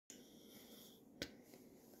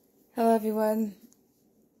Hello everyone.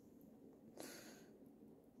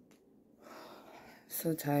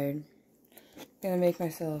 So tired. Gonna make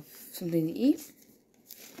myself something to eat.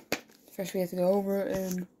 First we have to go over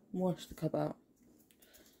and wash the cup out.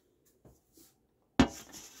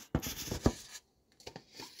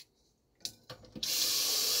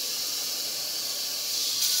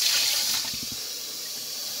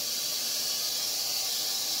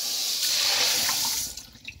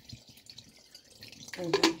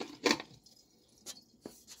 Okay.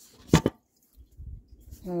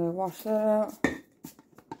 I'm gonna wash that out. I'm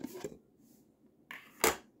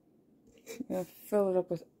gonna fill it up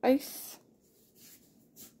with ice.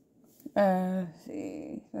 Let's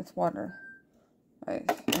see, that's water. Ice.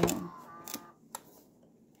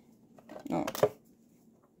 No.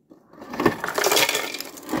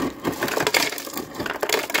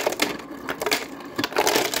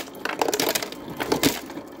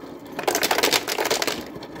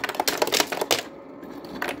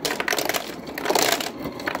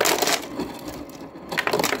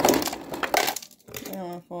 I don't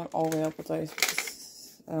want to fill it all the way up with ice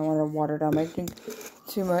because I don't want to water down my drink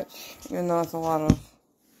too much, even though it's a lot of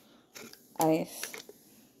ice.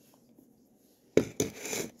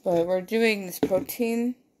 But we're doing this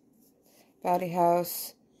protein Bounty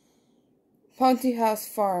House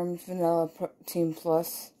Farms Vanilla Protein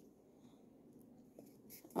Plus.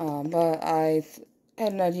 But I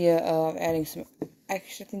had an idea of adding some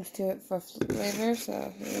extra things to it for flavor,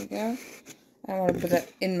 so here we go. I want to put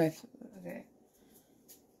that in my... Okay.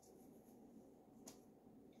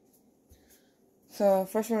 So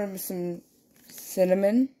first we're going to put some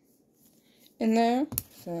cinnamon in there.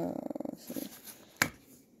 So, let's see.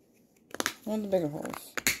 One of the bigger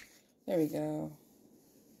holes. There we go.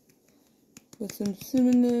 Put some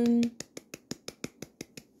cinnamon.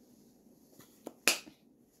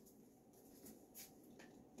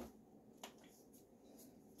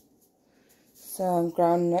 Some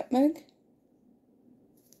ground nutmeg.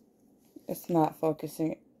 It's not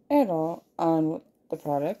focusing at all on the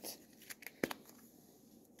product.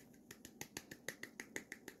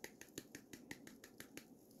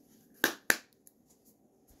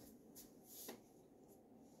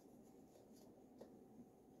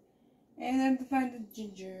 And then to find the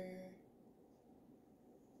ginger.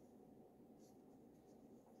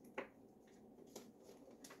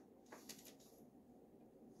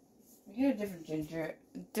 I get a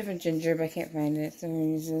different ginger, but I can't find it, so I'm gonna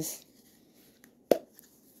use this.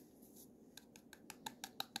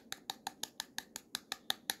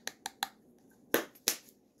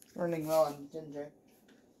 Running well on ginger.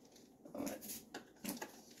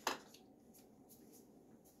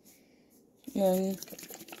 And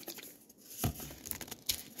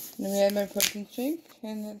then we add my protein shake,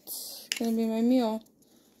 and that's gonna be my meal.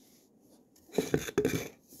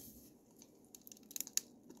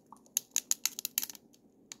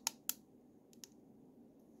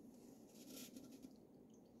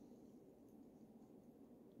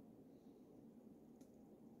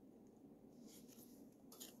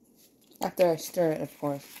 After I stir it, of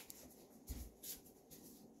course.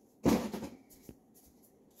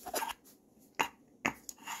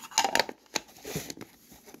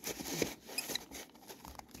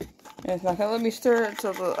 And it's not gonna let me stir it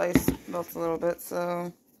until the ice melts a little bit, so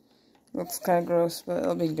it looks kind of gross, but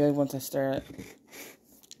it'll be good once I stir it.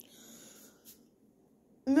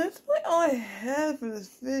 And that's really all I had for this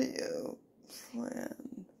video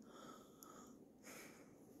planned.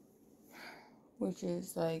 Which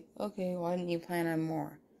is like, okay, why didn't you plan on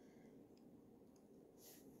more?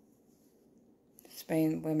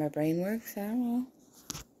 Explain the way my brain works, I don't know.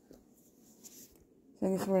 So I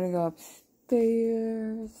guess we're gonna go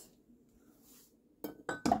upstairs.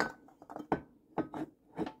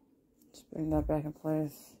 Just bring that back in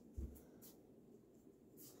place.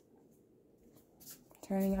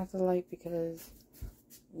 Turning off the light because,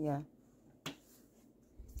 yeah.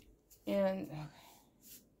 And, okay.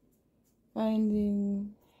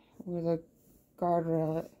 Finding where the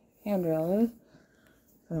handrail is,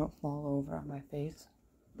 so I don't fall over on my face.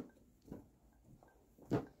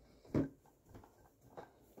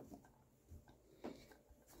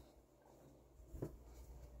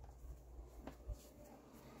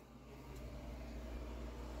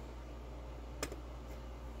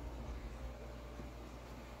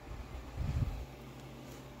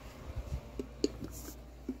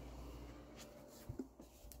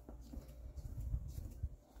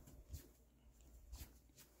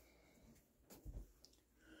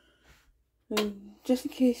 And just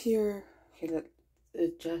in case you're okay,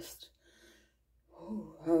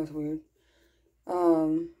 oh, that was weird.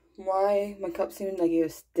 Why my cup seemed like it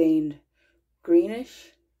was stained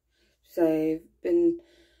greenish. So I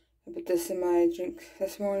put this in my drink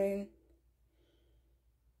this morning.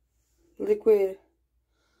 Liquid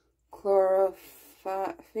chlorophene,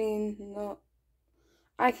 no,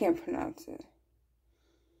 I can't pronounce it.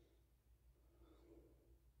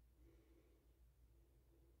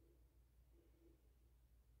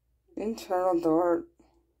 Internal door.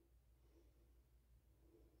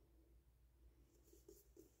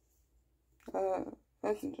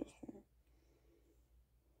 That's interesting.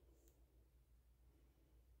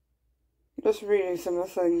 Just reading some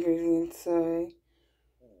of the ingredients, sorry.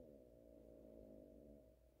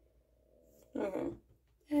 Okay.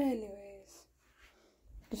 Anyways.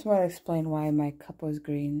 Just want to explain why my cup was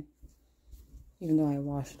green, even though I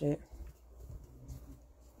washed it.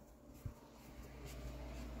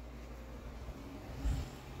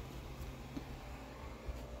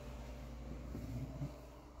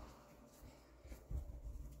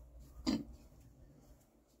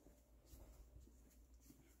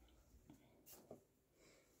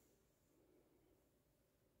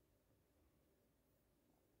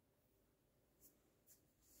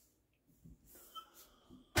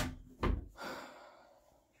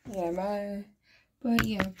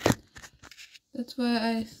 Yeah, that's why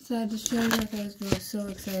I decided to show you. I thought it was so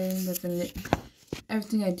exciting, but then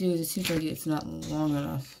everything I do, it seems like it's not long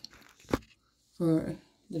enough for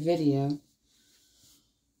the video.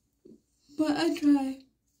 But I try.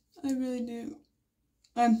 I really do.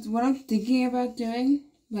 What I'm thinking about doing,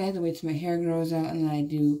 but I have to wait till my hair grows out and then I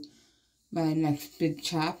do my next big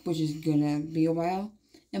chop, which is gonna be a while.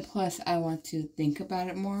 And plus, I want to think about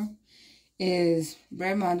it more. Is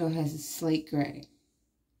Raimondo has a slate gray.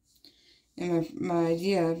 And my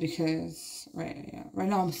idea, because right now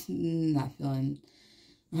I'm not feeling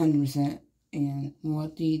 100%. And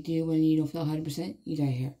what do you do when you don't feel 100%? You dye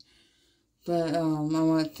hair. But I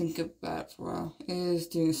want to think about it for a while. Is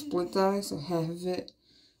doing a split dye, so half of it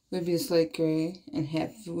would be the slate gray and half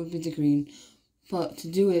of it would be the green. But to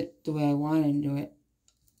do it the way I want to do it,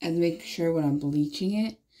 and make sure when I'm bleaching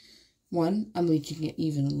it, one, I'm bleaching it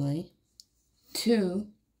evenly. Two,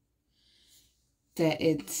 that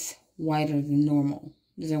it's whiter than normal,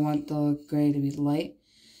 because I want the gray to be light.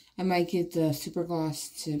 I might get the super gloss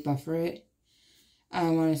to buffer it. I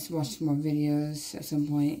want to watch some more videos at some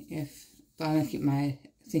point, but I'm going to keep my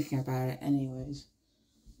thinking about it anyways.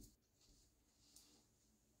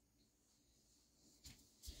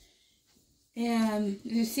 And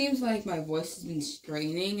it seems like my voice has been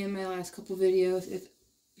straining in my last couple videos. It's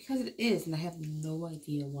because it is, and I have no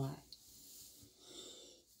idea why.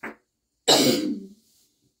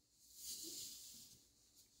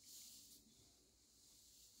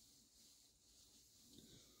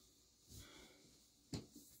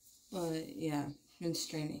 But yeah, been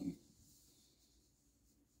straining.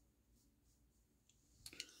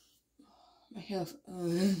 My hair's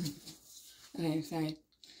okay, sorry.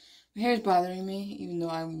 My hair is bothering me, even though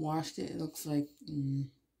I washed it. It looks like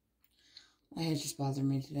my hair's just bothering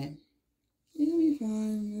me today. It'll be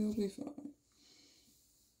fine. It'll be fine.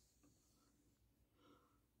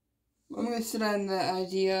 I'm gonna sit on the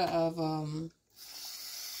idea of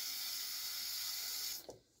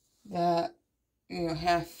that, you know,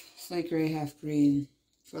 half slate gray, half green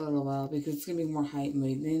for a little while, because it's gonna be more height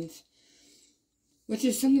maintenance, which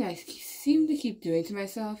is something I seem to keep doing to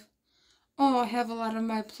myself. Oh, I have a lot on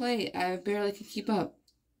my plate. I barely can keep up.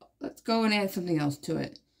 Let's go and add something else to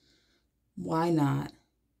it. Why not?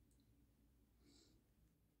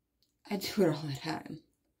 I do it all the time.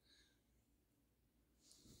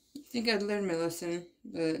 I think I'd learn my lesson,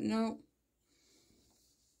 but no.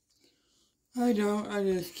 I don't. I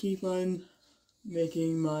just keep on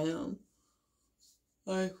making my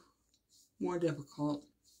life more difficult.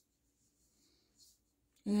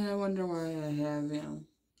 And I wonder why I have,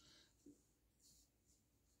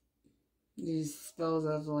 these spells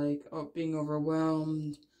of like being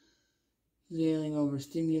overwhelmed, feeling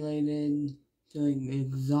overstimulated, feeling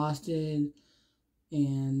exhausted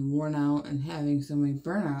and worn out, and having so many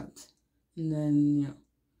burnouts. And then,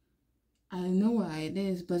 I know why it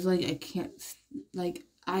is, but it's like I can't, like,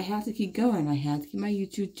 I have to keep going. I have to keep my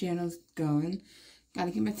YouTube channels going.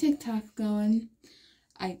 Gotta keep my TikTok going.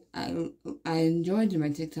 I enjoy doing my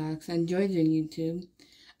TikToks. I enjoy doing YouTube.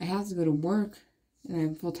 I have to go to work, and I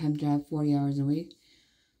have a full-time job, 40 hours a week.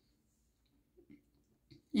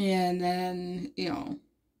 And then,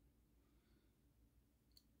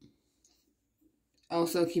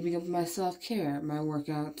 also keeping up with my self-care, my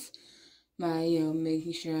workouts, my,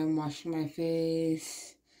 making sure I'm washing my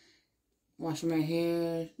face, washing my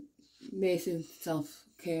hair, basic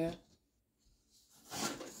self-care.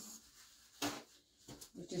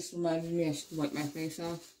 It just reminded me I should wipe my face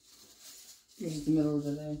off. It's the middle of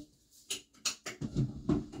the day.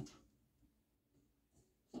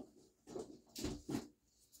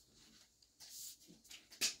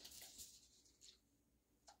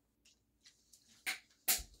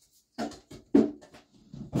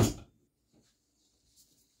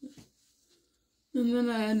 And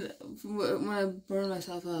then when I burned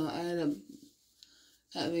myself out, I ended up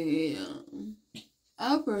having a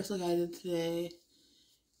outburst like I did today,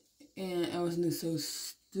 and I was something so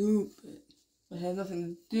stupid. It had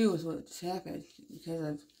nothing to do with what just happened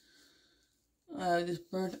because I just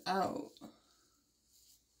burnt out.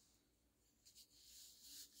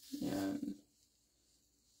 And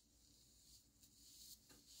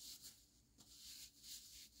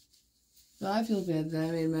so I feel bad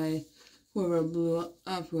that I made whoever blew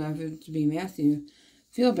up, who happened to be Matthew,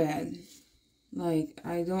 feel bad. Like,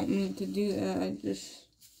 I don't mean to do that. I just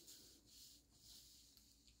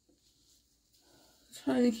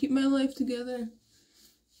trying to keep my life together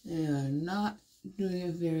and not doing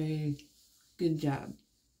a very good job.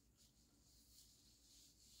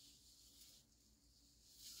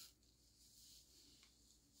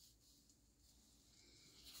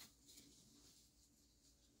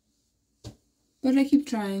 But I keep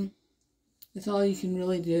trying. That's all you can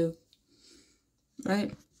really do.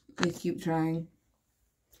 Right? Just keep trying.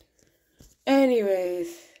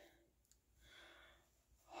 Anyways.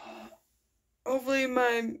 Hopefully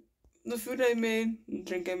the food I made, the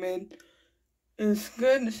drink I made, is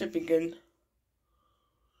good. It should be good.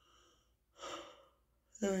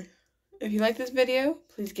 Anyway, if you like this video,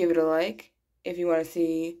 please give it a like. If you want to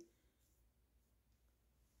see...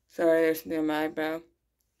 Sorry, there's something on my eyebrow.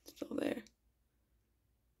 It's still there.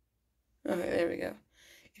 Okay, there we go.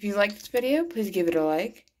 If you like this video, please give it a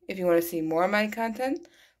like. If you want to see more of my content,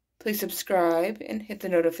 please subscribe and hit the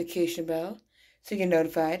notification bell so you get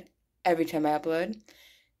notified every time I upload.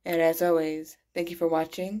 And as always, thank you for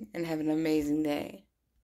watching and have an amazing day.